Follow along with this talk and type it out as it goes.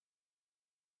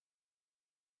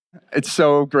It's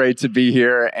so great to be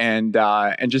here and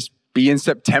just be in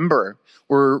September.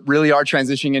 We really are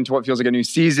transitioning into what feels like a new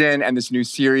season and this new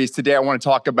series. Today, I want to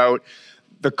talk about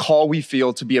the call we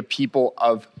feel to be a people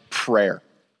of prayer.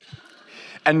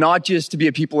 And not just to be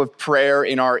a people of prayer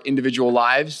in our individual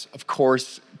lives. Of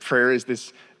course, prayer is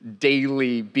this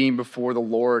daily being before the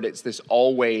Lord. It's this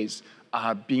always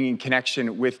being in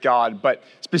connection with God. But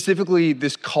specifically,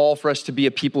 this call for us to be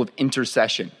a people of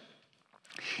intercession.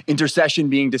 Intercession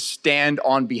being to stand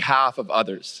on behalf of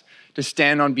others, to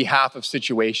stand on behalf of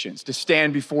situations, to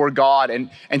stand before God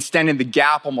and stand in the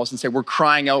gap almost and say, we're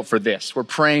crying out for this, we're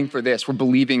praying for this, we're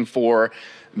believing for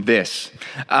this.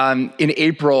 In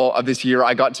April of this year,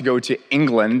 I got to go to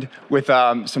England with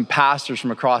some pastors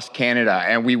from across Canada,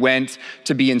 and we went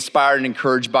to be inspired and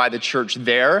encouraged by the church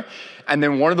there. And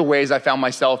then one of the ways I found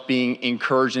myself being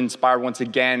encouraged and inspired once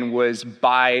again was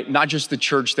by not just the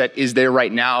church that is there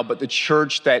right now, but the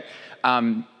church that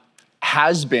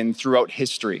has been throughout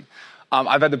history.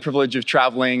 I've had the privilege of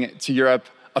traveling to Europe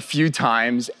a few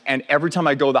times, and every time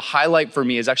I go, the highlight for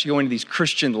me is actually going to these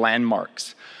Christian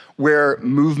landmarks where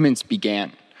movements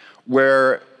began,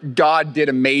 where God did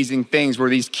amazing things, where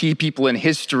these key people in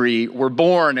history were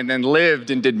born and then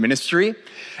lived and did ministry.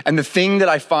 And the thing that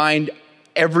I find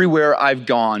everywhere I've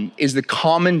gone is the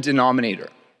common denominator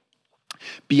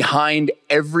behind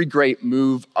every great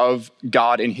move of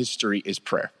God in history is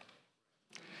prayer.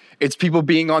 It's people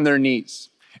being on their knees.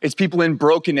 It's people in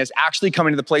brokenness actually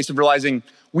coming to the place of realizing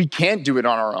we can't do it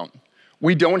on our own.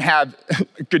 We don't have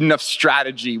a good enough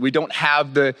strategy. We don't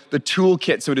have the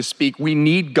toolkit, so to speak. We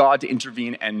need God to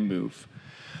intervene and move.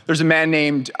 There's a man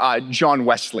named John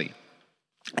Wesley.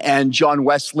 And John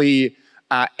Wesley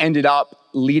ended up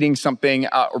leading something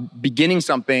or beginning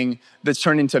something that's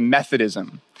turned into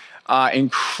Methodism.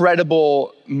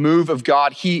 Incredible move of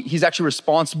God. He's actually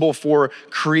responsible for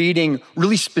creating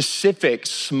really specific,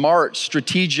 smart,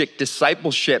 strategic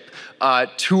discipleship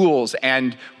tools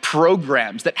and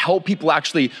programs that help people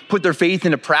actually put their faith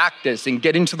into practice and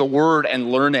get into the word and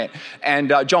learn it.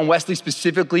 And John Wesley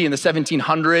specifically in the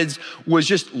 1700s was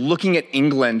just looking at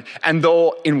England. And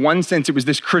though in one sense it was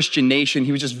this Christian nation,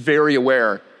 he was just very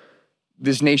aware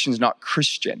this nation's not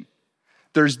Christian.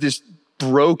 There's this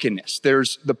brokenness.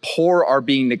 There's the poor are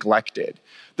being neglected.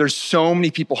 There's so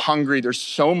many people hungry. There's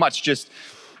so much just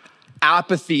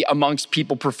apathy amongst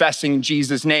people professing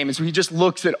Jesus' name. And so he just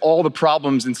looks at all the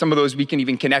problems, and some of those we can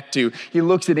even connect to. He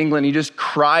looks at England, he just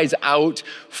cries out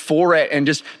for it and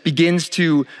just begins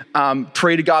to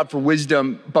pray to God for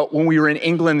wisdom. But when we were in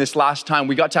England this last time,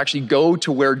 we got to actually go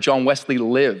to where John Wesley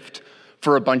lived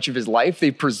for a bunch of his life.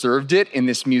 They preserved it in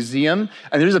this museum.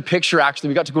 And there's a picture, actually,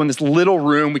 we got to go in this little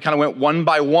room. We kind of went one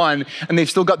by one, and they've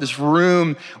still got this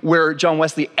room where John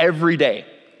Wesley every day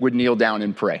would kneel down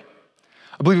and pray.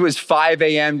 I believe it was 5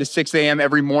 a.m. to 6 a.m.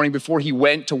 every morning before he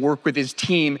went to work with his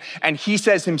team. And he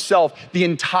says himself, the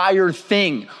entire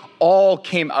thing all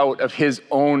came out of his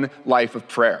own life of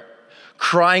prayer.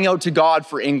 Crying out to God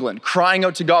for England, crying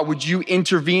out to God, would you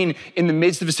intervene in the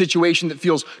midst of a situation that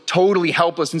feels totally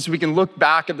helpless? And so we can look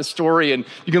back at the story and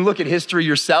you can look at history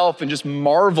yourself and just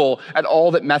marvel at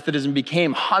all that Methodism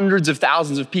became. Hundreds of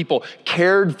thousands of people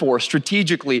cared for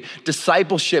strategically,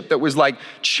 discipleship that was like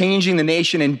changing the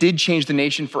nation and did change the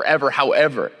nation forever.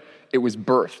 However, it was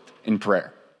birthed in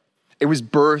prayer. It was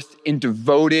birthed in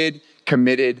devoted,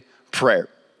 committed prayer.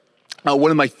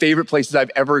 One of my favorite places I've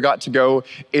ever got to go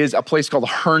is a place called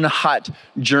Herrnhut,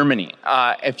 Germany.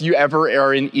 If you ever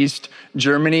are in East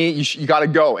Germany, you got to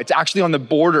go. It's actually on the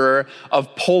border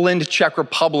of Poland, Czech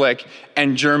Republic,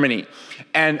 and Germany.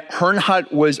 And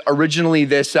Herrnhut was originally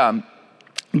this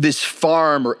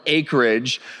farm or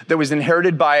acreage that was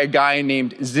inherited by a guy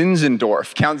named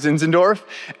Zinzendorf, Count Zinzendorf.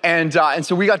 And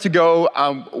so we got to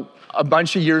go a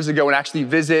bunch of years ago and actually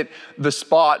visit the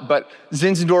spot. But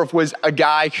Zinzendorf was a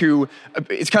guy who,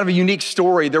 it's kind of a unique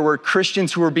story. There were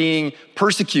Christians who were being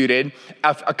persecuted,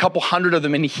 a couple hundred of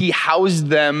them, and he housed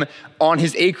them on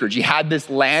his acreage. He had this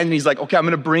land and he's like, okay, I'm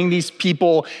gonna bring these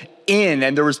people in.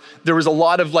 And there was a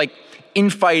lot of like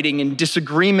infighting and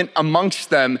disagreement amongst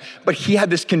them, but he had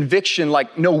this conviction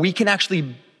like, no, we can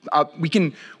actually we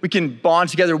can bond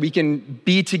together. We can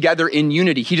be together in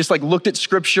unity. He just like looked at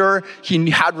scripture. He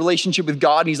had relationship with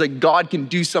God. And he's like, God can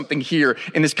do something here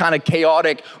in this kind of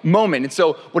chaotic moment. And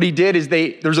so what he did is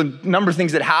there's a number of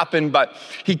things that happened, but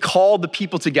he called the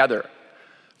people together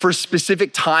for a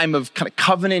specific time of kind of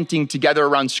covenanting together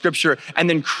around scripture and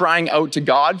then crying out to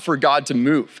God for God to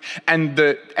move. And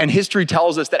history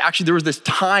tells us that actually there was this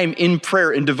time in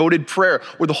prayer, in devoted prayer,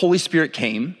 where the Holy Spirit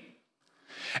came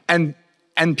and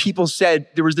And people said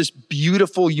there was this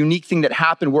beautiful, unique thing that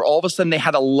happened where all of a sudden they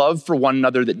had a love for one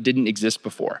another that didn't exist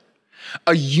before.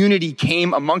 A unity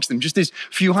came amongst them, just these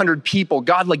few hundred people.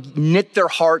 God knit their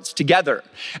hearts together.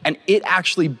 And it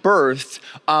actually birthed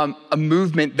a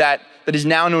movement that is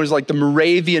now known as the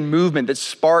Moravian movement that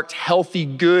sparked healthy,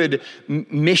 good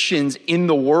missions in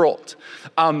the world.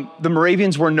 The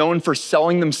Moravians were known for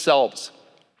giving themselves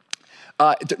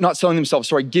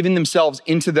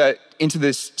into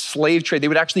this slave trade. They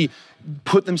would actually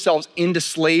put themselves into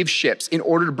slave ships in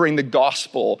order to bring the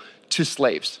gospel to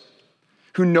slaves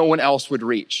who no one else would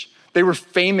reach. They were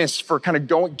famous for kind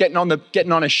of getting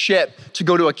on a ship to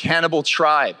go to a cannibal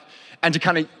tribe and to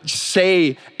kind of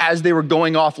say as they were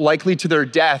going off, likely to their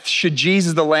death, should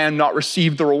Jesus the Lamb not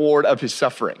receive the reward of his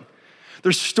suffering?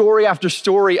 There's story after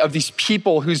story of these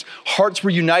people whose hearts were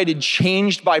united,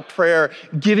 changed by prayer,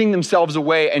 giving themselves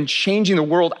away and changing the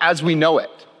world as we know it.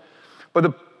 But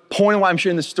the point of why I'm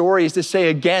sharing the story is to say,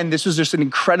 again, this was just an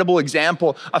incredible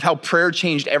example of how prayer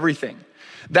changed everything.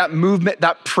 That movement,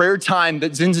 that prayer time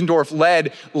that Zinzendorf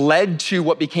led to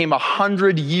what became a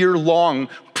 100-year-long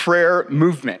prayer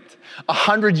movement, a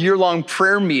 100-year-long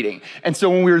prayer meeting. And so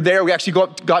when we were there, we actually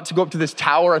got to go up to this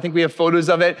tower. I think we have photos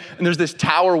of it. And there's this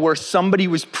tower where somebody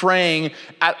was praying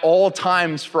at all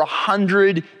times for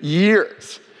 100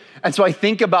 years. And so I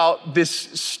think about this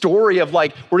story of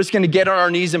we're just going to get on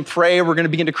our knees and pray. We're going to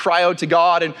begin to cry out to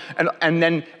God. And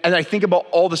then I think about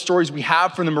all the stories we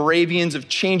have from the Moravians of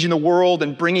changing the world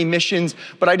and bringing missions.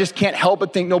 But I just can't help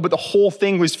but think, no, but the whole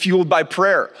thing was fueled by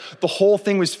prayer. The whole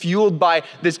thing was fueled by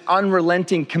this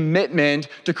unrelenting commitment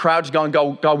to cry out to God and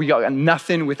go, God, we got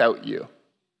nothing without you.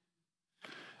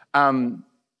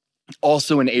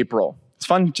 Also in April, it's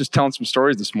fun just telling some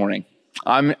stories this morning.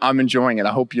 I'm enjoying it.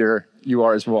 I hope you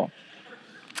are as well.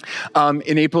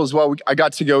 In April as well, I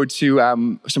got to go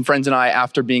to some friends and I,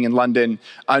 after being in London,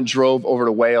 drove over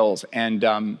to Wales. And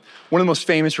one of the most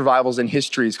famous revivals in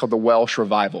history is called the Welsh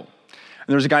Revival. And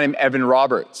there's a guy named Evan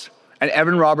Roberts. And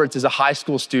Evan Roberts is a high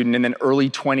school student in the early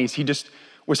 20s. He just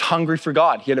was hungry for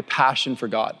God. He had a passion for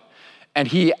God. And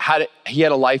he had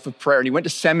a life of prayer. And he went to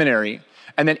seminary.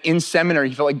 And then in seminary,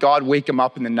 he felt like God wake him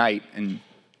up in the night and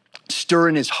stir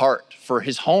in his heart for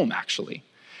his home, actually.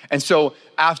 And so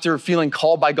after feeling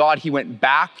called by God, he went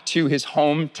back to his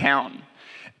hometown.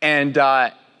 And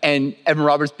Evan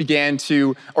Roberts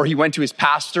he went to his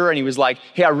pastor and he was like,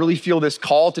 hey, I really feel this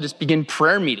call to just begin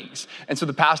prayer meetings. And so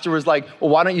the pastor was like, well,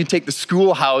 why don't you take the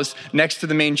schoolhouse next to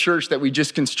the main church that we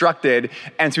just constructed?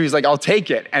 And so he's like, I'll take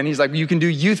it. And he's like, you can do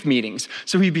youth meetings.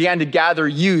 So he began to gather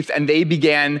youth and they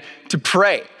began to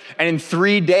pray. And in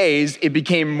 3 days, it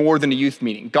became more than a youth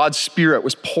meeting. God's Spirit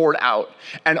was poured out.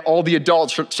 And all the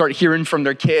adults start hearing from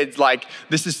their kids,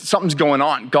 something's going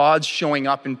on. God's showing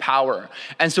up in power.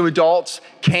 And so adults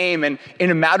came, and in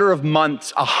a matter of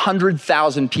months,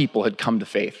 100,000 people had come to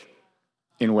faith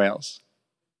in Wales.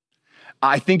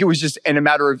 I think it was just in a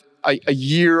matter of a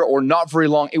year or not very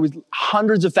long, it was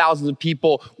hundreds of thousands of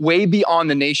people way beyond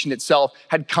the nation itself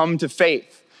had come to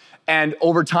faith. And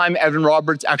over time, Evan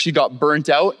Roberts actually got burnt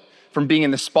out from being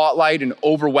in the spotlight and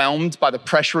overwhelmed by the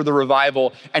pressure of the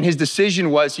revival. And his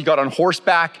decision was he got on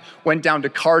horseback, went down to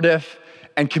Cardiff,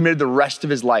 and committed the rest of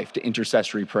his life to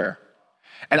intercessory prayer.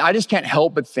 And I just can't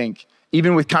help but think,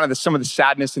 even with kind of some of the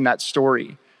sadness in that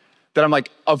story, that I'm like,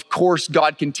 of course,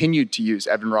 God continued to use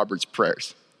Evan Roberts'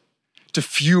 prayers to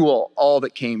fuel all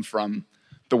that came from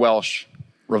the Welsh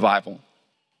revival.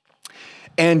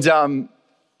 And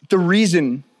the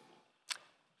reason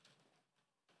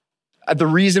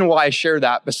why I share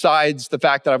that, besides the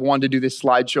fact that I've wanted to do this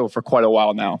slideshow for quite a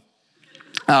while now,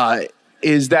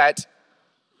 is that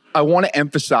I want to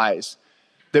emphasize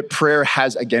that prayer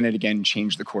has again and again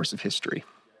changed the course of history.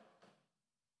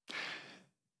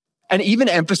 And even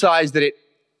emphasize that it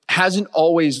hasn't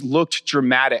always looked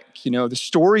dramatic. The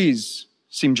stories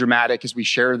seem dramatic as we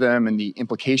share them and the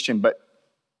implication, but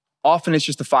often it's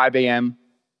just a 5 a.m.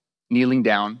 kneeling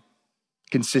down,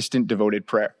 consistent, devoted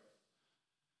prayer.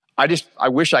 I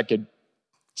wish I could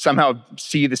somehow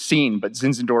see the scene, but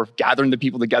Zinzendorf gathering the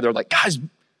people together guys,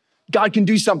 God can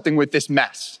do something with this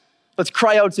mess. Let's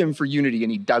cry out to him for unity,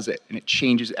 and he does it, and it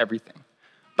changes everything.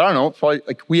 But I don't know, probably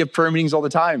we have prayer meetings all the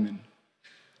time, and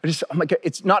I'm like,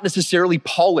 it's not necessarily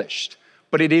polished,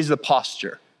 but it is the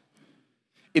posture.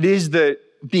 It is the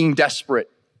being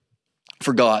desperate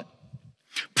for God.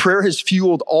 Prayer has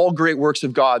fueled all great works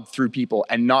of God through people,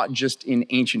 and not just in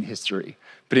ancient history,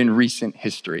 but in recent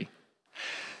history.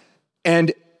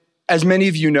 And as many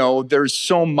of you know, there's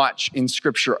so much in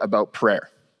Scripture about prayer.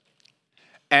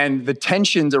 And the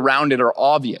tensions around it are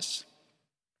obvious.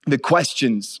 The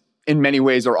questions in many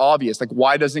ways are obvious. Like,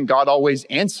 why doesn't God always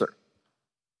answer?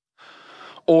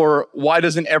 Or why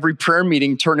doesn't every prayer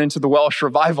meeting turn into the Welsh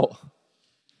revival?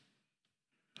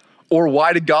 Or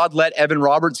why did God let Evan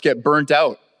Roberts get burnt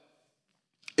out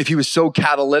if he was so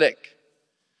catalytic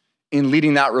in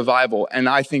leading that revival? And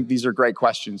I think these are great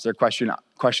questions. They're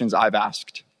questions I've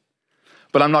asked.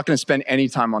 But I'm not going to spend any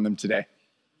time on them today.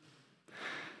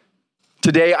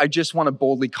 Today, I just want to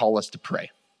boldly call us to pray.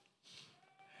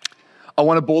 I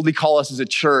want to boldly call us as a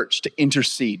church to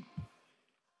intercede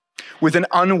with an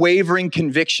unwavering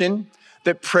conviction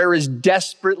that prayer is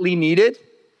desperately needed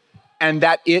and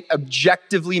that it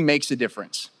objectively makes a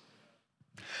difference.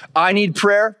 I need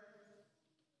prayer.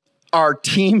 Our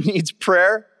team needs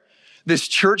prayer. This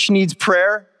church needs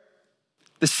prayer.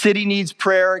 The city needs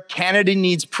prayer. Canada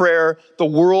needs prayer. The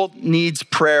world needs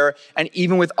prayer. And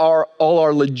even with all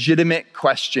our legitimate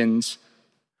questions,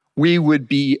 we would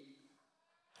be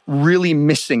really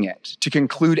missing it to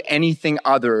conclude anything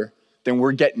other than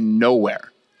we're getting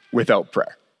nowhere without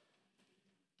prayer.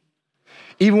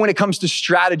 Even when it comes to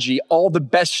strategy, all the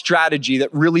best strategy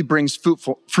that really brings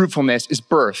fruitfulness is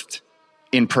birthed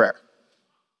in prayer.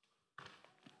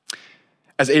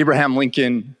 As Abraham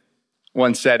Lincoln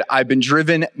once said, "I've been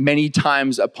driven many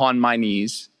times upon my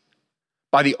knees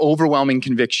by the overwhelming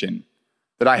conviction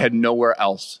that I had nowhere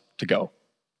else to go."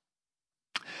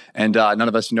 And none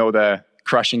of us know the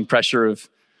crushing pressure of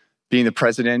being the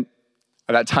president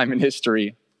at that time in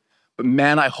history. But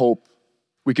man, I hope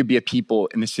we could be a people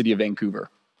in the city of Vancouver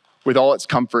with all its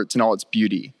comforts and all its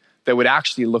beauty that would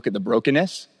actually look at the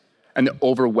brokenness and the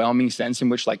overwhelming sense in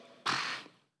which, like,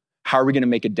 how are we going to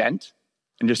make a dent?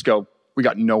 And just go, we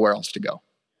got nowhere else to go.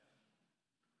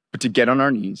 But to get on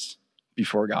our knees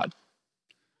before God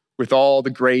with all the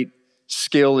great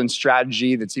skill and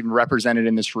strategy that's even represented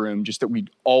in this room, just that we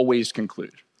always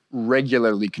conclude,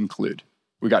 regularly conclude,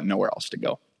 we got nowhere else to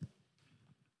go.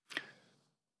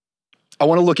 I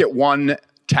want to look at one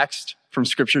text from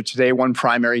Scripture today, one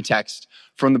primary text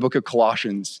from the book of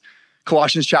Colossians.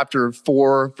 Colossians chapter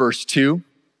 4, verse 2.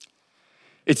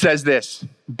 It says this: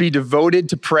 "Be devoted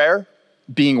to prayer,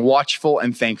 being watchful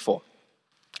and thankful."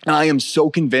 And I am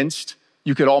so convinced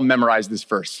you could all memorize this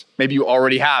verse. Maybe you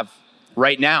already have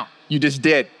right now. You just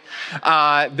did.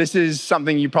 This is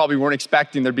something you probably weren't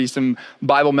expecting. There'd be some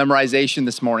Bible memorization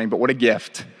this morning, but what a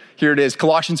gift. Here it is,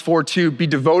 Colossians 4:2. "Be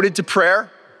devoted to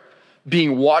prayer,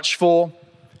 being watchful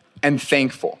and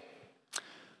thankful."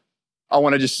 I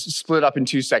want to just split it up in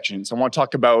two sections. I want to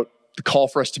talk about the call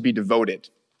for us to be devoted.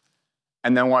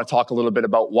 And then I want to talk a little bit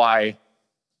about why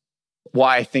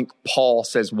I think Paul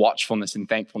says watchfulness and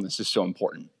thankfulness is so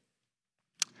important.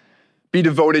 Be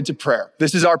devoted to prayer.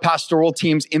 This is our pastoral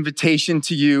team's invitation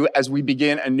to you as we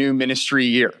begin a new ministry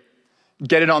year.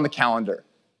 Get it on the calendar.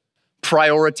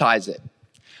 Prioritize it.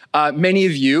 Many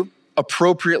of you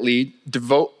appropriately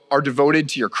are devoted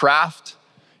to your craft.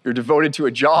 You're devoted to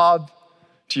a job,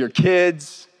 to your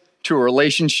kids, to a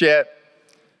relationship.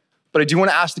 But I do want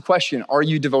to ask the question, are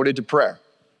you devoted to prayer?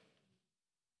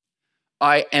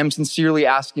 I am sincerely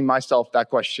asking myself that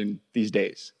question these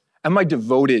days. Am I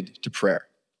devoted to prayer?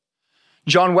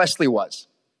 John Wesley was.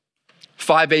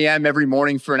 5 a.m. every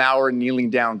morning for an hour, kneeling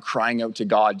down, crying out to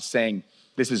God, saying,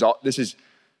 this is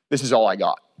all I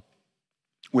got.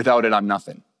 Without it, I'm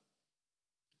nothing.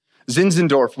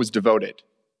 Zinzendorf was devoted.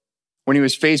 When he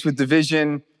was faced with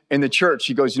division in the church,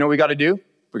 he goes, you know what we got to do?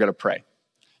 We got to pray.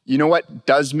 You know what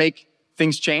does make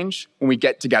things change? When we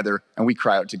get together and we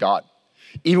cry out to God.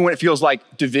 Even when it feels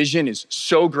like division is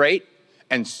so great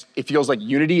and it feels like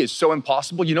unity is so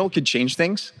impossible, you know what could change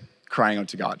things? Crying out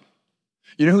to God.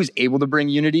 You know who's able to bring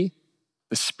unity?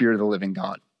 The Spirit of the living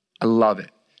God. I love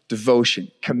it.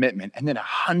 Devotion, commitment, and then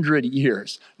 100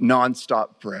 years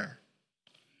nonstop prayer.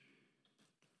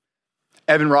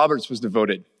 Evan Roberts was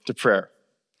devoted to prayer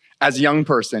as a young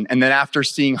person, and then after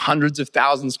seeing hundreds of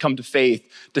thousands come to faith,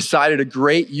 decided a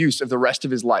great use of the rest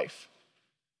of his life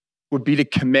would be to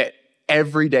commit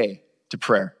every day to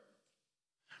prayer.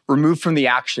 Removed from the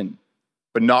action,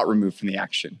 but not removed from the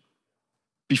action.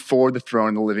 Before the throne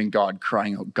of the living God,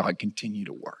 crying out, God, continue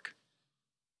to work.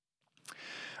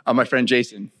 My friend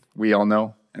Jason, we all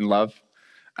know and love.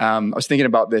 I was thinking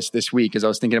about this week as I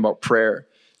was thinking about prayer.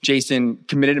 Jason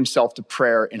committed himself to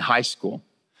prayer in high school.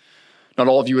 Not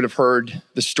all of you would have heard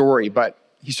the story, but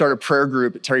he started a prayer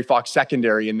group at Terry Fox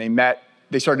Secondary, and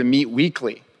they started to meet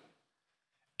weekly.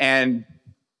 And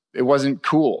it wasn't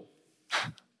cool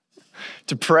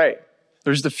to pray.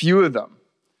 There's just a few of them.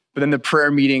 But then the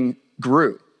prayer meeting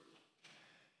grew.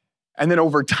 And then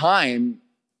over time,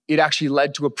 it actually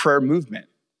led to a prayer movement.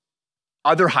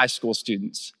 Other high school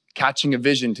students catching a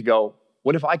vision to go,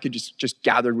 what if I could just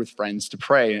gathered with friends to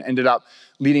pray? And ended up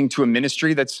leading to a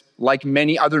ministry that's like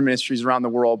many other ministries around the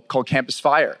world called Campus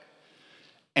Fire.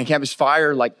 And Campus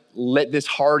Fire lit this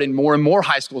heart in more and more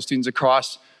high school students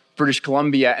across British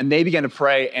Columbia. And they began to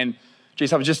pray. And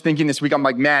Jason, I was just thinking this week, I'm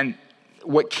like, man,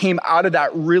 what came out of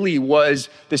that really was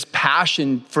this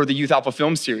passion for the Youth Alpha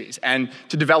film series and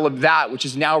to develop that, which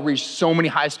has now reached so many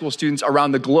high school students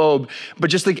around the globe. But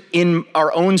just like in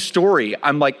our own story,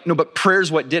 I'm like, no, but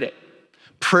prayer's what did it.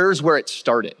 Prayer's where it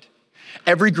started.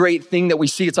 Every great thing that we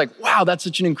see, it's like, wow, that's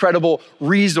such an incredible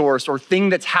resource or thing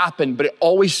that's happened, but it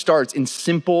always starts in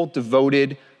simple,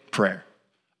 devoted prayer,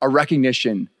 a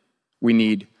recognition we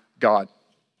need God.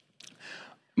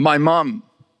 My mom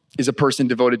is a person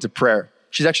devoted to prayer.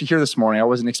 She's actually here this morning. I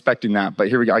wasn't expecting that, but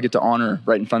here we go. I get to honor her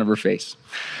right in front of her face.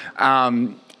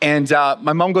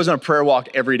 My mom goes on a prayer walk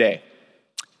every day.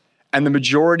 And the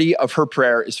majority of her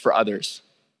prayer is for others,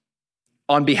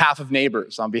 on behalf of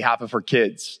neighbors, on behalf of her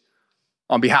kids,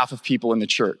 on behalf of people in the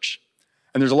church.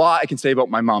 And there's a lot I can say about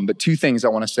my mom, but two things I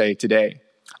want to say today.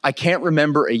 I can't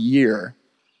remember a year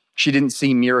she didn't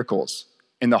see miracles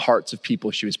in the hearts of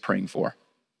people she was praying for.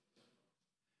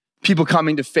 People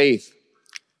coming to faith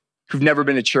who've never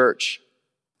been to church.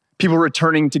 People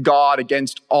returning to God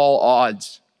against all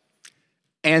odds.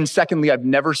 And secondly, I've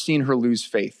never seen her lose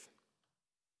faith.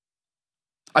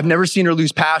 I've never seen her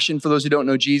lose passion for those who don't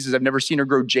know Jesus. I've never seen her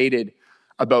grow jaded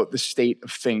about the state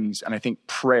of things. And I think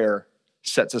prayer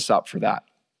sets us up for that.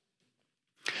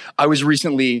 I was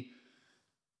recently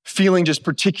feeling just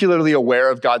particularly aware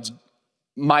of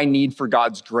my need for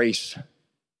God's grace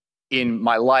in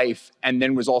my life, and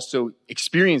then was also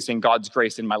experiencing God's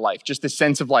grace in my life. Just this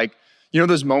sense of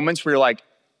those moments where you're like,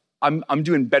 I'm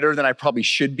doing better than I probably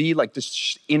should be, like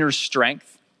this inner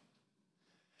strength.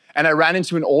 And I ran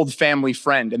into an old family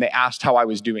friend and they asked how I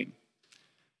was doing.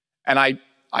 And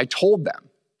I told them.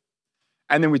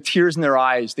 And then with tears in their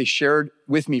eyes, they shared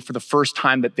with me for the first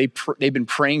time that they've been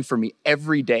praying for me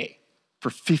every day for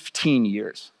 15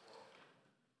 years.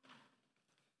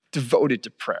 Devoted to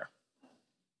prayer.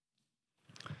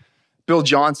 Bill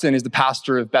Johnson is the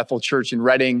pastor of Bethel Church in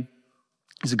Redding.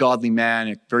 He's a godly man,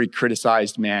 a very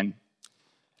criticized man.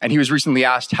 And he was recently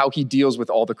asked how he deals with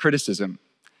all the criticism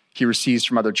he receives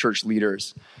from other church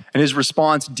leaders. And his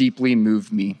response deeply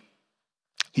moved me.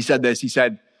 He said this, he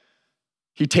said,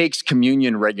 he takes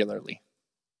communion regularly.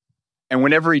 And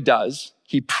whenever he does,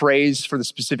 he prays for the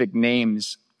specific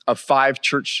names of 5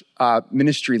 church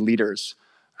ministry leaders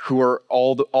who are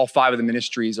all 5 of the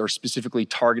ministries are specifically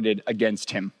targeted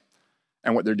against him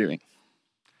and what they're doing.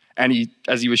 And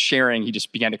as he was sharing, he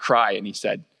just began to cry and he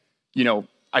said,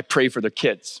 I pray for their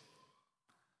kids.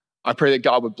 I pray that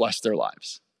God would bless their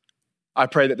lives. I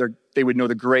pray that they would know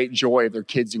the great joy of their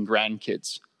kids and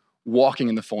grandkids walking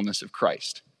in the fullness of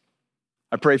Christ.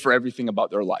 I pray for everything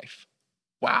about their life.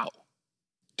 Wow.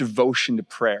 Devotion to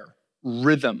prayer,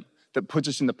 rhythm that puts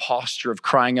us in the posture of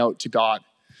crying out to God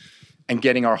and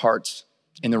getting our hearts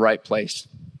in the right place.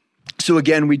 So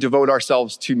again, we devote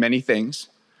ourselves to many things,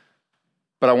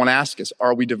 but I want to ask us,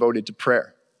 are we devoted to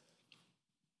prayer?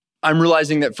 I'm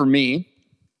realizing that for me,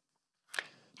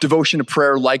 devotion to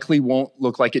prayer likely won't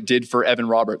look like it did for Evan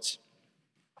Roberts.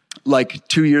 Like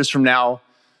 2 years from now,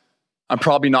 I'm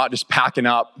probably not just packing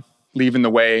up, leaving the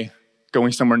way,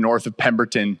 going somewhere north of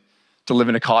Pemberton to live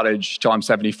in a cottage till I'm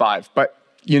 75, but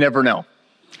you never know.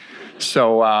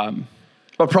 So,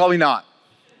 but probably not.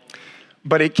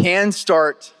 But it can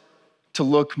start to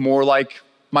look more like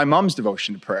my mom's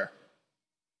devotion to prayer.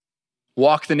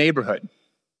 Walk the neighborhood.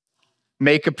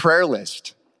 Make a prayer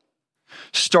list.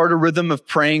 Start a rhythm of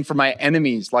praying for my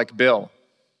enemies like Bill.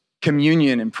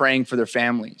 Communion and praying for their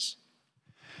families.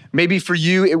 Maybe for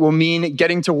you, it will mean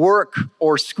getting to work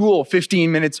or school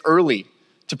 15 minutes early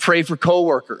to pray for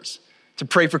coworkers, to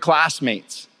pray for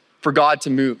classmates, for God to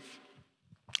move.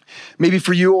 Maybe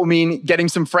for you, it will mean getting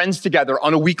some friends together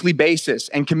on a weekly basis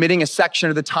and committing a section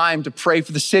of the time to pray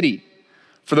for the city,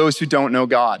 for those who don't know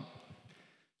God.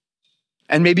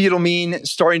 And maybe it'll mean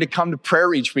starting to come to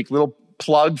prayer each week. Little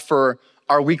plug for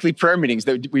our weekly prayer meetings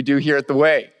that we do here at The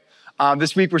Way.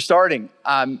 This week we're starting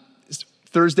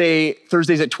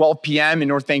Thursdays at 12 p.m. in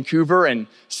North Vancouver and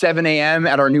 7 a.m.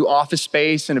 at our new office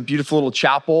space in a beautiful little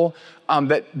chapel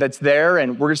that's there.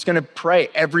 And we're just going to pray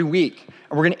every week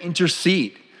and we're going to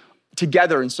intercede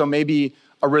together. And so maybe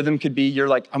a rhythm could be you're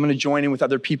like, I'm going to join in with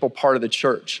other people part of the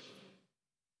church.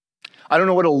 I don't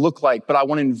know what it'll look like, but I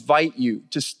want to invite you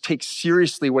to take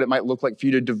seriously what it might look like for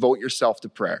you to devote yourself to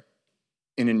prayer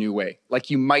in a new way, like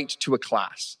you might to a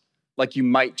class, like you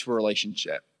might to a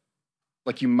relationship,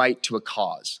 like you might to a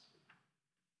cause.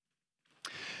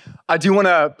 I do want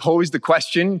to pose the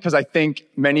question because I think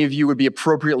many of you would be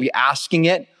appropriately asking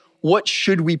it. What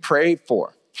should we pray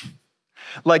for?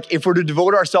 Like if we're to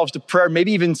devote ourselves to prayer,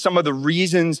 maybe even some of the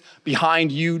reasons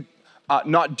behind you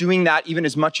not doing that even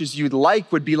as much as you'd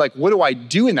like would be like, what do I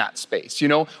do in that space? You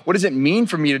know, what does it mean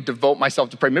for me to devote myself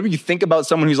to prayer? Maybe you think about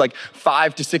someone who's like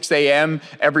 5 to 6 a.m.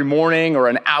 every morning or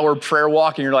an hour prayer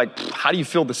walk and you're like, how do you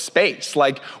fill the space?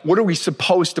 Like, what are we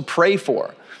supposed to pray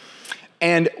for?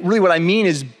 And really what I mean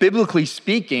is, biblically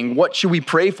speaking, what should we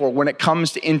pray for when it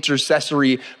comes to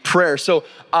intercessory prayer? So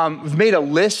we've made a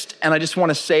list, and I just want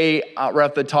to say right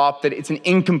off the top that it's an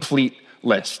incomplete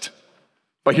list.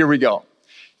 But here we go.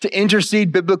 To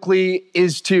intercede biblically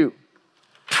is to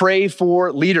pray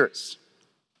for leaders,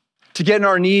 to get on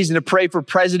our knees and to pray for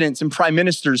presidents and prime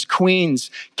ministers, queens,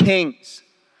 kings,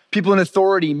 people in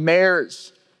authority,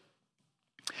 mayors.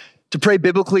 To pray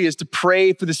biblically is to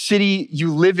pray for the city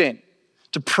you live in,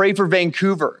 to pray for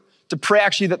Vancouver, to pray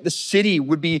actually that the city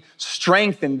would be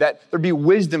strengthened, that there'd be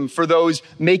wisdom for those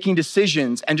making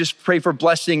decisions, and just pray for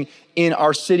blessing in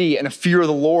our city and a fear of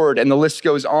the Lord, and the list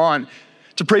goes on.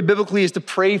 To pray biblically is to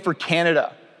pray for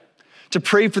Canada, to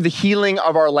pray for the healing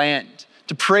of our land,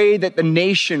 to pray that the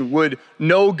nation would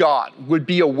know God, would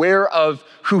be aware of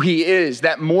who he is,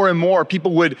 that more and more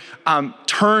people would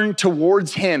turn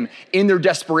towards him in their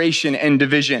desperation and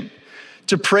division.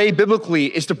 To pray biblically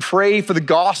is to pray for the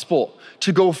gospel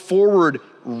to go forward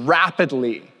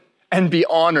rapidly and be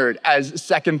honored, as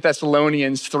 2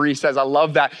 Thessalonians 3 says. I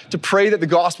love that. To pray that the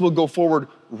gospel will go forward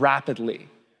rapidly.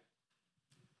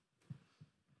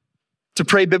 To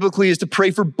pray biblically is to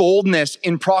pray for boldness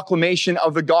in proclamation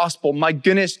of the gospel. My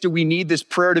goodness, do we need this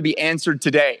prayer to be answered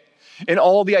today? And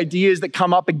all the ideas that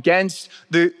come up against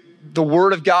the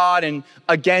word of God and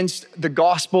against the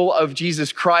gospel of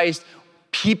Jesus Christ,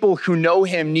 people who know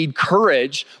him need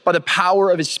courage by the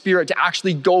power of his spirit to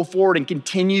actually go forward and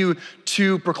continue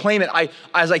to proclaim it.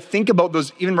 As I think about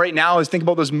those, even right now, as I think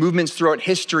about those movements throughout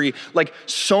history, like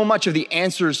so much of the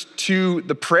answers to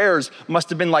the prayers must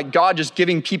have been like God just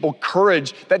giving people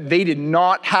courage that they did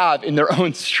not have in their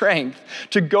own strength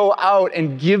to go out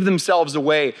and give themselves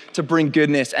away to bring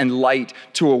goodness and light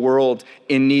to a world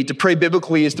in need. To pray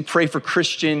biblically is to pray for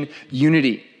Christian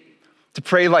unity. To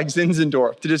pray like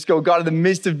Zinzendorf, to just go, God, in the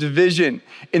midst of division,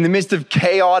 in the midst of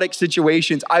chaotic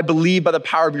situations, I believe by the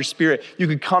power of your spirit, you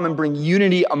could come and bring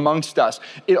unity amongst us.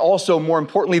 It also, more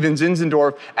importantly than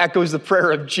Zinzendorf, echoes the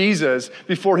prayer of Jesus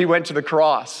before he went to the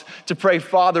cross. To pray,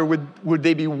 Father, would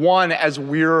they be one as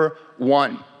we're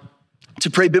one?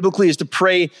 To pray biblically is to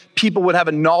pray people would have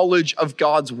a knowledge of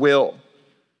God's will.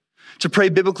 To pray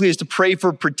biblically is to pray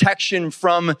for protection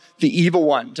from the evil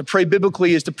one. To pray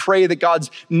biblically is to pray that God's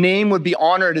name would be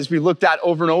honored, as we looked at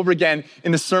over and over again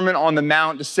in the Sermon on the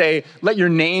Mount, to say, let your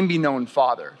name be known,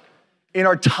 Father. In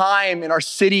our time, in our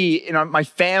city, in my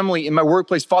family, in my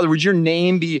workplace, Father, would your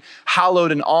name be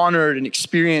hallowed and honored and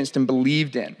experienced and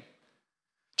believed in?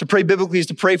 To pray biblically is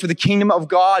to pray for the kingdom of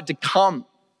God to come,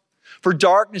 for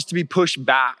darkness to be pushed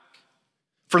back,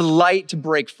 for light to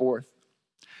break forth.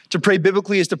 To pray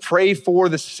biblically is to pray for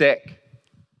the sick.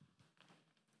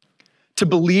 To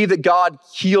believe that God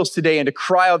heals today and to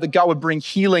cry out that God would bring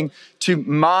healing to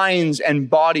minds and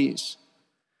bodies.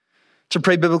 To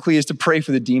pray biblically is to pray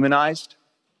for the demonized,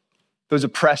 those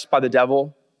oppressed by the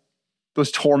devil,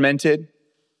 those tormented.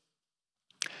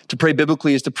 To pray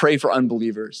biblically is to pray for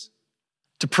unbelievers.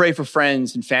 To pray for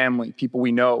friends and family, people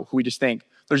we know who we just think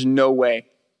there's no way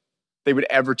they would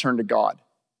ever turn to God.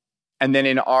 And then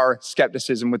in our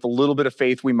skepticism, with a little bit of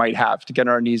faith we might have, to get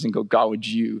on our knees and go, God, would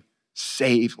you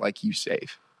save like you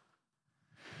save?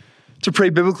 To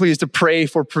pray biblically is to pray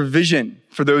for provision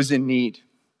for those in need.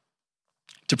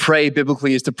 To pray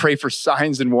biblically is to pray for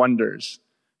signs and wonders.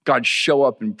 God, show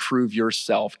up and prove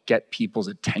yourself. Get people's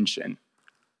attention.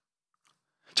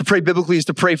 To pray biblically is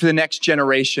to pray for the next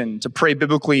generation. To pray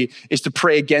biblically is to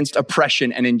pray against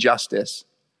oppression and injustice.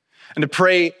 And to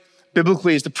pray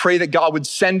biblically is to pray that God would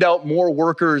send out more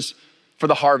workers for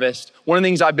the harvest. One of the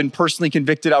things I've been personally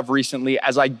convicted of recently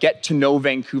as I get to know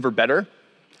Vancouver better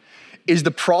is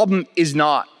the problem is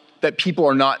not that people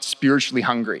are not spiritually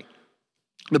hungry.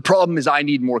 The problem is I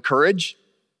need more courage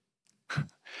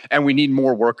and we need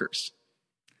more workers.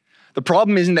 The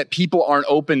problem isn't that people aren't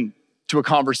open to a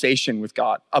conversation with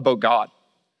God, about God.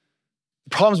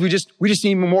 The problem is we just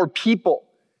need more people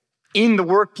in the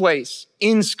workplace,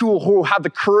 in school, who have the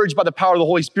courage by the power of the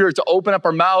Holy Spirit to open up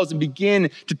our mouths and begin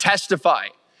to testify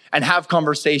and have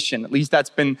conversation. At least that's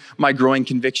been my growing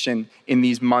conviction in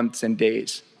these months and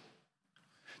days.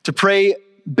 To pray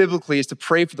biblically is to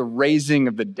pray for the raising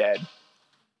of the dead.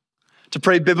 To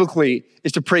pray biblically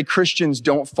is to pray Christians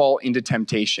don't fall into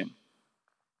temptation.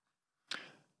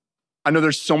 I know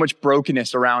there's so much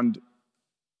brokenness around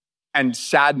and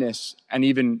sadness and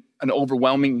even an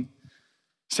overwhelming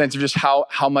sense of just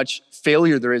how much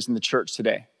failure there is in the church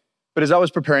today. But as I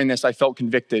was preparing this, I felt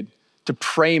convicted to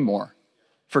pray more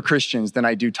for Christians than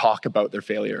I do talk about their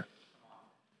failure.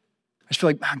 I just feel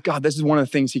like, man, God, this is one of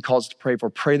the things he calls us to pray for.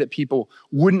 Pray that people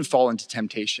wouldn't fall into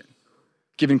temptation.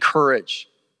 Given courage.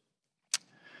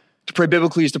 To pray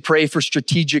biblically is to pray for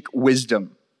strategic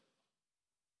wisdom.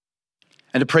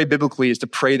 And to pray biblically is to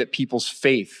pray that people's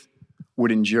faith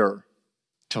would endure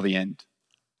till the end.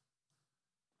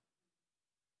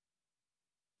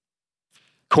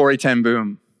 Corey Ten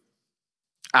Boom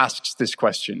asks this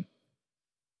question.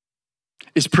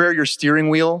 Is prayer your steering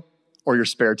wheel or your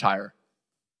spare tire?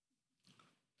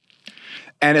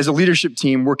 And as a leadership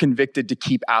team, we're convicted to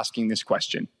keep asking this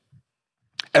question.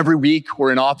 Every week,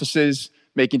 we're in offices,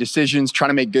 making decisions, trying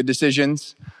to make good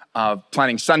decisions,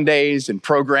 planning Sundays and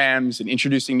programs and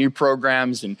introducing new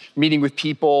programs and meeting with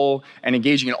people and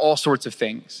engaging in all sorts of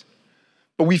things.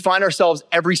 But we find ourselves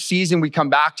every season we come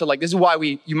back to, like, this is why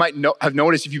you might have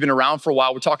noticed if you've been around for a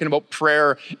while, we're talking about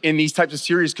prayer in these types of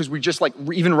series because we just like,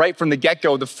 even right from the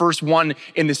get-go, the first one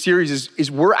in the series is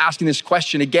we're asking this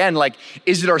question again, like,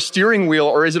 is it our steering wheel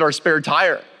or is it our spare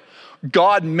tire?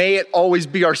 God, may it always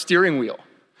be our steering wheel.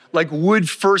 Like, would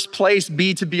first place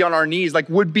be to be on our knees? Like,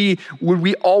 would we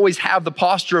always have the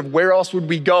posture of where else would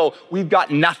we go? We've got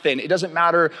nothing. It doesn't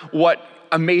matter what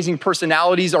amazing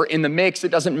personalities are in the mix. It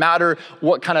doesn't matter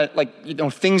what kind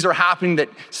of things are happening that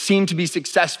seem to be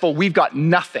successful. We've got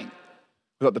nothing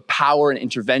without the power and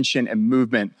intervention and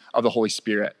movement of the Holy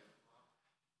Spirit.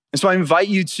 And so I invite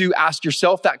you to ask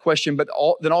yourself that question, but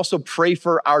then also pray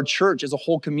for our church as a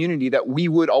whole community that we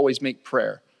would always make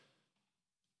prayer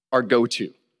our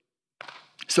go-to.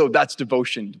 So that's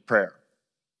devotion to prayer.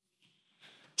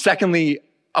 Secondly,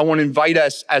 I want to invite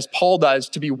us, as Paul does,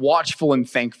 to be watchful and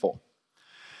thankful.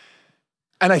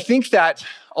 And I think that,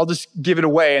 I'll just give it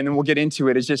away and then we'll get into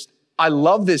it, is just, I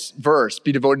love this verse,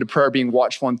 be devoted to prayer, being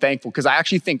watchful and thankful, because I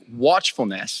actually think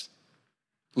watchfulness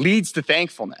leads to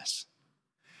thankfulness.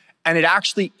 And it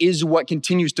actually is what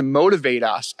continues to motivate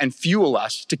us and fuel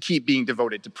us to keep being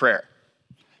devoted to prayer.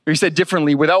 Maybe said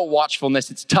differently, without watchfulness,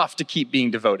 it's tough to keep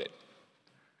being devoted.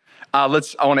 I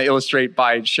want to illustrate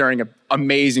by sharing an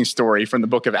amazing story from the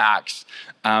book of Acts.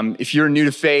 If you're new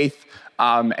to faith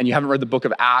and you haven't read the book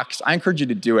of Acts, I encourage you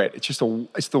to do it.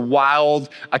 It's the wild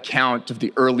account of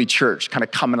the early church kind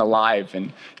of coming alive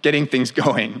and getting things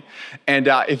going. And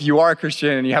if you are a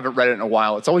Christian and you haven't read it in a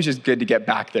while, it's always just good to get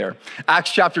back there.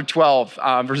 Acts chapter 12,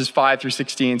 verses 5 through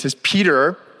 16 says,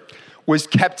 Peter was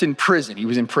kept in prison. He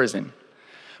was in prison.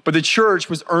 But the church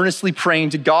was earnestly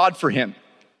praying to God for him.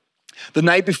 The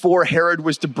night before Herod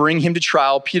was to bring him to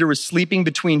trial, Peter was sleeping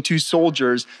between two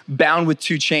soldiers, bound with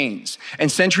two chains,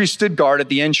 and sentries stood guard at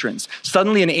the entrance.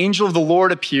 Suddenly, an angel of the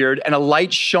Lord appeared, and a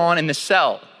light shone in the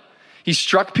cell. He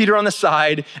struck Peter on the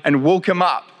side and woke him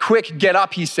up. "Quick, get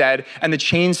up," he said, and the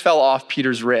chains fell off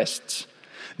Peter's wrists.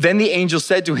 Then the angel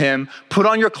said to him, "Put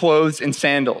on your clothes and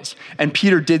sandals." And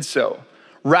Peter did so.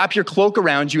 "Wrap your cloak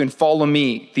around you and follow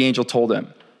me," the angel told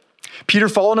him. Peter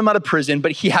followed him out of prison,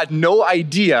 but he had no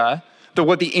idea that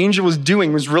what the angel was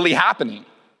doing was really happening.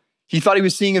 He thought he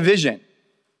was seeing a vision.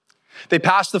 They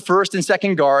passed the first and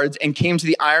second guards and came to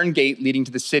the iron gate leading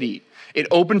to the city. It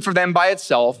opened for them by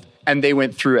itself, and they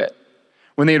went through it.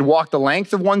 When they had walked the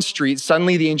length of one street,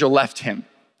 suddenly the angel left him.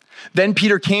 Then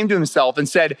Peter came to himself and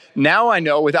said, "Now I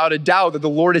know without a doubt that the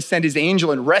Lord has sent his angel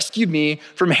and rescued me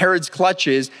from Herod's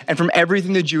clutches and from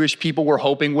everything the Jewish people were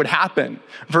hoping would happen."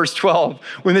 Verse 12,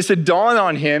 when this had dawned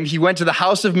on him, he went to the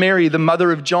house of Mary, the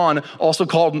mother of John, also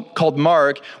called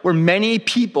Mark, where many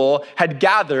people had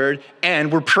gathered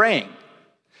and were praying.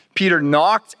 Peter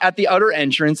knocked at the outer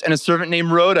entrance, and a servant named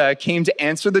Rhoda came to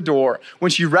answer the door. When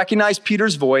she recognized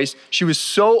Peter's voice, she was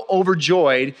so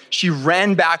overjoyed, she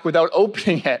ran back without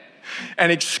opening it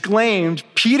and exclaimed,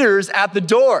 "Peter's at the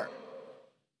door."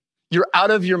 "You're out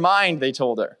of your mind," they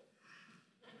told her.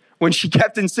 When she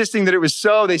kept insisting that it was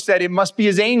so, they said, "It must be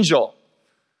his angel."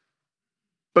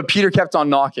 But Peter kept on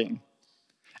knocking.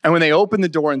 And when they opened the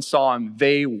door and saw him,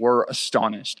 they were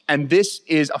astonished. And this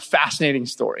is a fascinating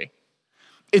story.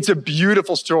 It's a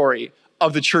beautiful story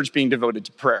of the church being devoted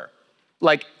to prayer.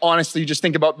 Like, honestly, you just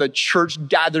think about the church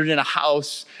gathered in a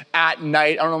house at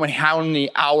night. I don't know how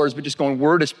many hours, but just going,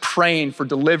 we're just praying for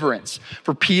deliverance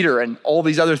for Peter and all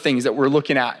these other things that we're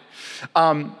looking at.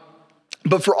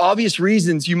 But for obvious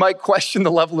reasons, you might question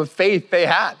the level of faith they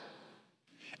had.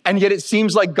 And yet it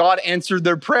seems like God answered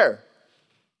their prayer.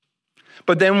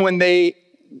 But then when it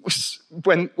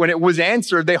was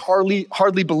answered, they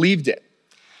hardly believed it.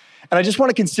 And I just want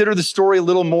to consider the story a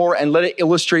little more and let it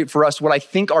illustrate for us what I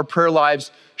think our prayer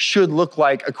lives should look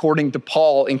like according to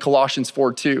Paul in Colossians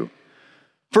 4:2.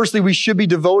 Firstly, we should be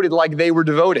devoted like they were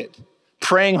devoted,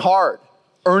 praying hard,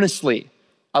 earnestly.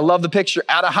 I love the picture,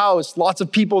 at a house, lots of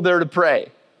people there to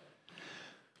pray.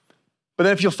 But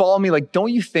then if you'll follow me,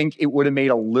 don't you think it would have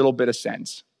made a little bit of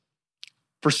sense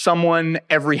for someone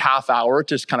every half hour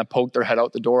to just kind of poke their head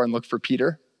out the door and look for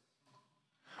Peter?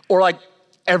 Or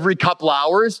every couple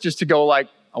hours just to go I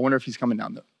wonder if he's coming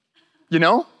down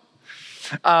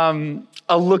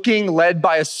a looking led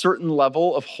by a certain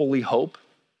level of holy hope.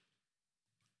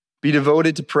 Be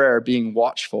devoted to prayer, being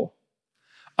watchful.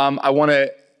 I want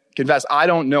to confess, I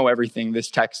don't know everything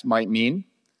this text might mean,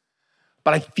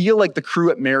 but I feel like the crew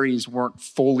at Mary's weren't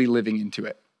fully living into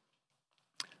it.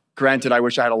 Granted, I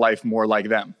wish I had a life more like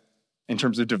them in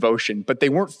terms of devotion, but they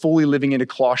weren't fully living into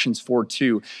Colossians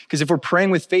 4:2. Because if we're praying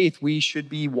with faith, we should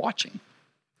be watching.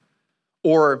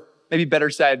 Or maybe better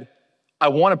said, I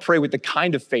want to pray with the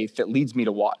kind of faith that leads me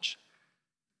to watch.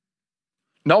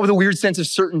 Not with a weird sense of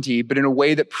certainty, but in a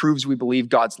way that proves we believe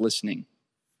God's listening.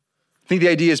 I think the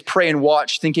idea is pray and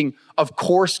watch, thinking, of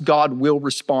course, God will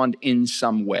respond in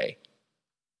some way.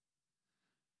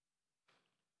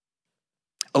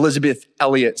 Elizabeth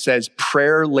Elliot says,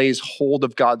 prayer lays hold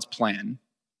of God's plan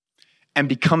and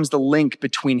becomes the link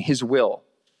between his will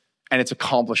and its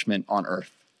accomplishment on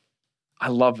earth. I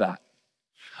love that.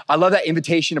 I love that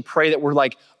invitation to pray that we're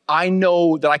I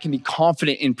know that I can be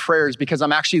confident in prayers because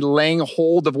I'm actually laying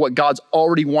hold of what God's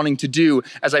already wanting to do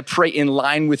as I pray in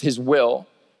line with his will.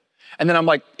 And then I'm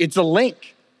it's a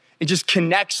link. It just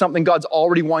connects something God's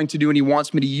already wanting to do, and he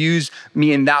wants me to use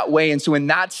me in that way. And so in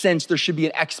that sense, there should be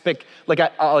an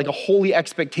a holy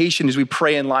expectation as we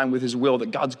pray in line with his will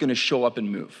that God's going to show up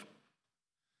and move.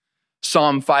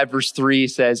 Psalm 5:3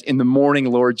 says, in the morning,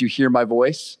 Lord, you hear my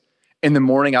voice. In the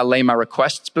morning, I lay my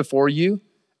requests before you,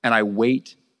 and I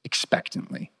wait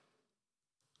expectantly.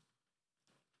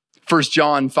 1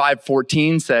 John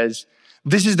 5:14 says,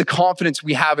 this is the confidence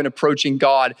we have in approaching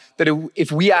God, that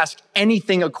if we ask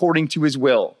anything according to his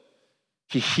will,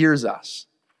 he hears us.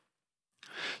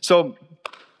 So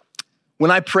when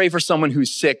I pray for someone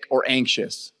who's sick or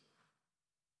anxious,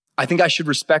 I think I should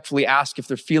respectfully ask if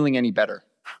they're feeling any better,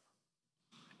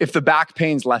 if the back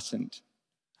pain's lessened,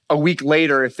 a week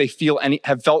later, if they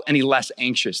have felt any less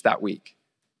anxious that week.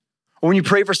 Or when you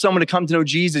pray for someone to come to know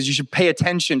Jesus, you should pay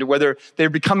attention to whether they're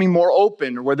becoming more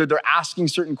open or whether they're asking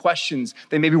certain questions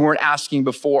they maybe weren't asking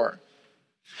before.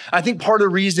 I think part of the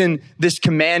reason this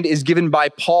command is given by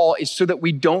Paul is so that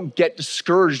we don't get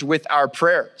discouraged with our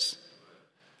prayers.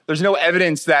 There's no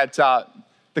evidence that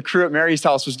the crew at Mary's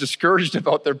house was discouraged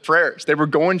about their prayers. They were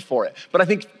going for it. But I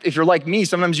think if you're like me,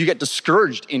 sometimes you get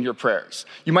discouraged in your prayers.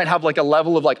 You might have a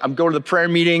level of I'm going to the prayer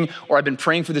meeting, or I've been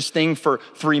praying for this thing for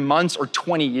 3 months or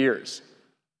 20 years.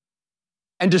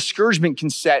 And discouragement can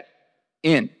set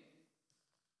in.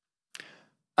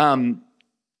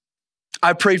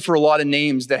 I've prayed for a lot of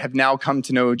names that have now come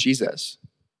to know Jesus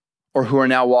or who are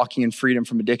now walking in freedom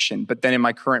from addiction. But then in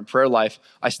my current prayer life,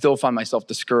 I still find myself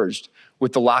discouraged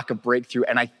with the lack of breakthrough.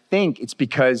 And I think it's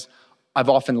because I've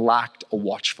often lacked a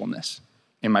watchfulness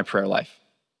in my prayer life.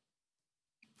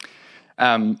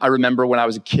 I remember when I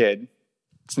was a kid,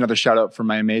 it's another shout out for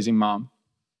my amazing mom.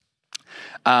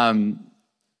 When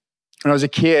I was a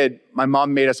kid, my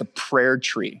mom made us a prayer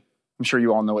tree. I'm sure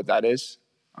you all know what that is.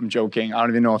 I'm joking. I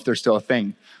don't even know if they're still a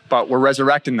thing, but we're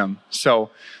resurrecting them. So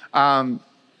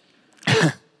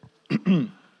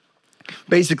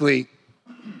basically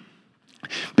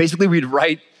we'd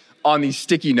write on these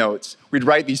sticky notes, we'd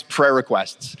write these prayer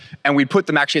requests, and we'd put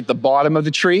them actually at the bottom of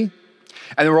the tree,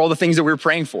 and there were all the things that we were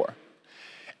praying for.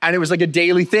 And it was a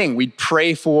daily thing. We'd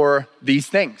pray for these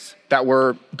things that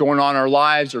were going on in our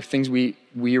lives or things we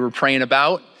were praying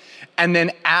about. And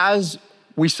then as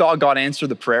we saw God answer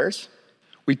the prayers,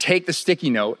 we take the sticky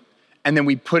note and then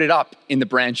we put it up in the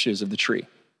branches of the tree.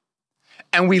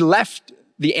 And we left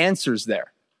the answers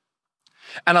there.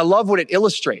 And I love what it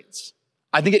illustrates.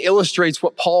 I think it illustrates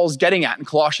what Paul's getting at in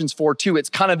Colossians 4:2. It's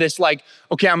kind of this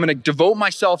okay, I'm going to devote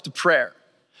myself to prayer,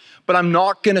 but I'm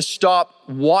not going to stop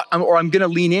or I'm going to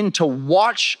lean in to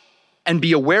watch and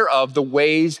be aware of the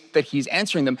ways that he's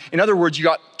answering them. In other words, you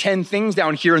got 10 things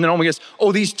down here, and then we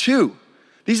go, these 2,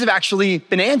 these have actually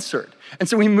been answered. And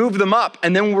so we move them up,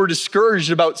 and then we're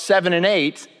discouraged about 7 and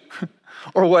 8,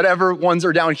 or whatever ones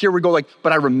are down here. We go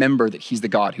but I remember that he's the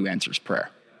God who answers prayer.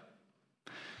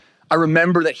 I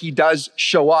remember that he does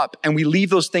show up, and we leave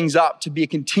those things up to be a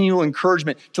continual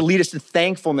encouragement, to lead us to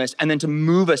thankfulness, and then to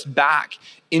move us back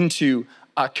into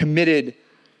committed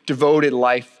devoted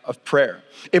life of prayer.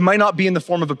 It might not be in the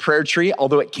form of a prayer tree,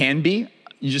 although it can be.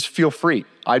 You just feel free.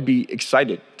 I'd be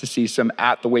excited to see some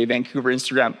at the Way Vancouver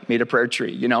Instagram made a prayer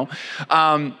tree, you know?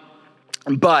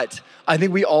 But I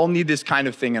think we all need this kind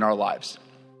of thing in our lives.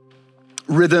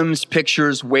 Rhythms,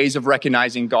 pictures, ways of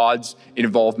recognizing God's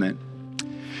involvement.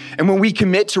 And when we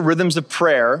commit to rhythms of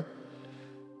prayer,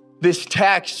 this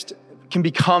text can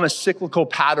become a cyclical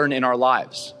pattern in our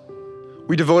lives.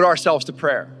 We devote ourselves to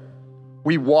prayer.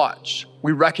 We watch.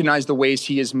 We recognize the ways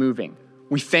he is moving.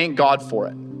 We thank God for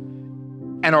it.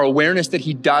 And our awareness that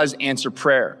he does answer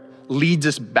prayer leads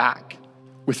us back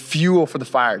with fuel for the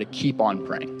fire to keep on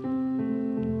praying.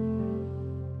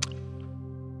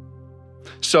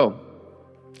 So,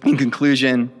 in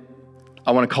conclusion,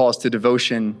 I want to call us to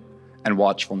devotion and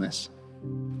watchfulness,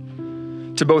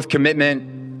 to both commitment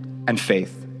and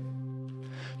faith,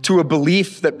 to a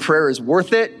belief that prayer is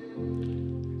worth it,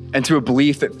 and to a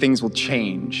belief that things will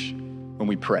change when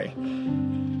we pray.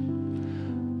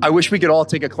 I wish we could all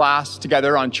take a class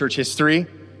together on church history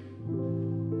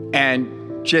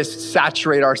and just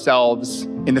saturate ourselves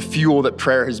in the fuel that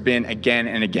prayer has been again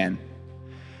and again.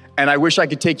 And I wish I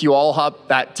could take you all up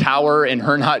that tower in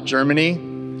Herrnhut, Germany.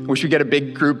 Wish we get a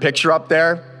big group picture up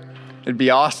there. It'd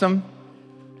be awesome.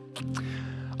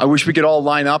 I wish we could all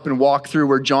line up and walk through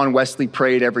where John Wesley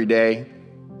prayed every day,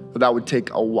 but that would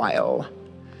take a while.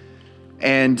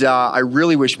 And I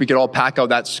really wish we could all pack out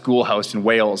that schoolhouse in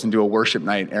Wales and do a worship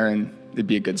night. Aaron, it'd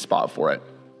be a good spot for it.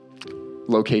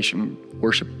 Location,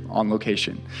 worship on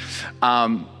location.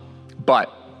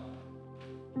 But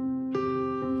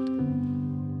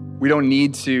we don't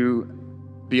need to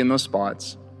be in those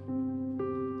spots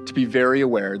to be very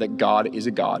aware that God is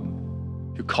a God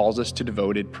who calls us to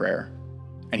devoted prayer.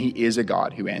 And he is a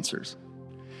God who answers.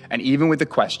 And even with the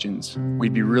questions,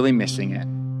 we'd be really missing it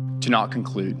to not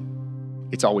conclude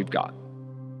it's all we've got.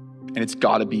 And it's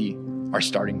got to be our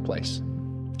starting place.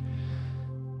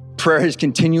 Prayer has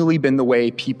continually been the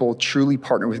way people truly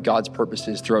partner with God's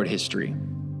purposes throughout history.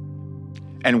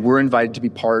 And we're invited to be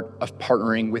part of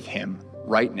partnering with him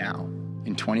right now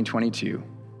in 2022,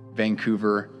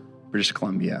 Vancouver, British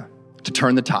Columbia, to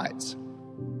turn the tides,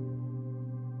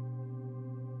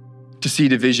 to see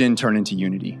division turn into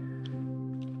unity,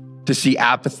 to see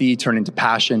apathy turn into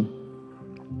passion,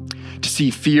 to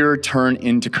see fear turn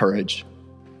into courage,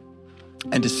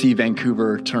 and to see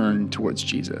Vancouver turn towards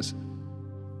Jesus.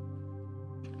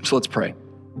 So let's pray.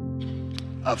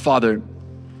 Father,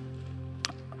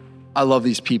 I love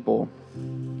these people.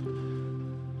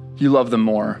 You love them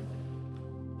more.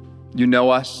 You know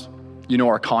us. You know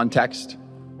our context.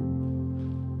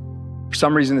 For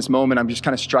some reason, this moment, I'm just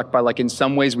kind of struck by, like, in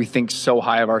some ways we think so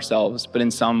high of ourselves, but in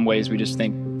some ways we just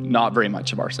think not very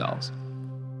much of ourselves.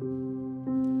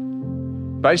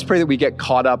 But I just pray that we get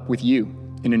caught up with you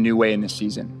in a new way in this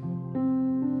season.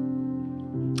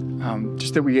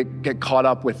 Just that we get caught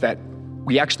up with that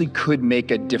we actually could make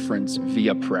a difference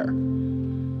via prayer.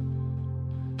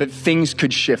 That things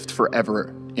could shift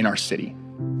forever in our city.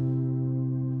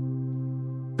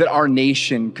 That our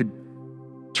nation could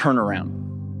turn around.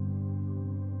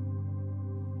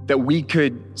 That we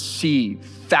could see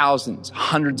thousands,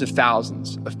 hundreds of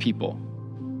thousands of people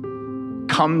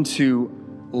come to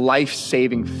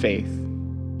life-saving faith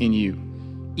in you,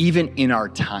 even in our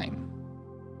time.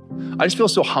 I just feel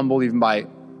so humbled even by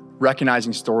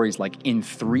recognizing stories like in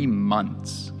 3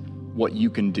 months, what you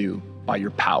can do by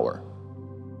your power,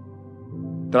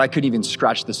 that I couldn't even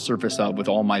scratch the surface of with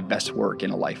all my best work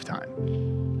in a lifetime.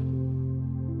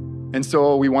 And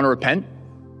so we want to repent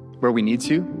where we need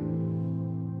to.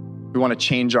 We want to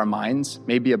change our minds,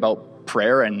 maybe about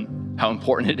prayer and how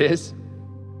important it is.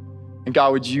 And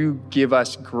God, would you give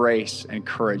us grace and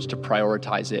courage to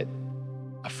prioritize it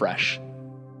afresh?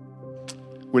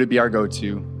 Would it be our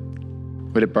go-to?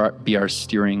 Would it be our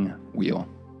steering wheel?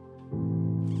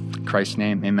 In Christ's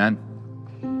name, amen.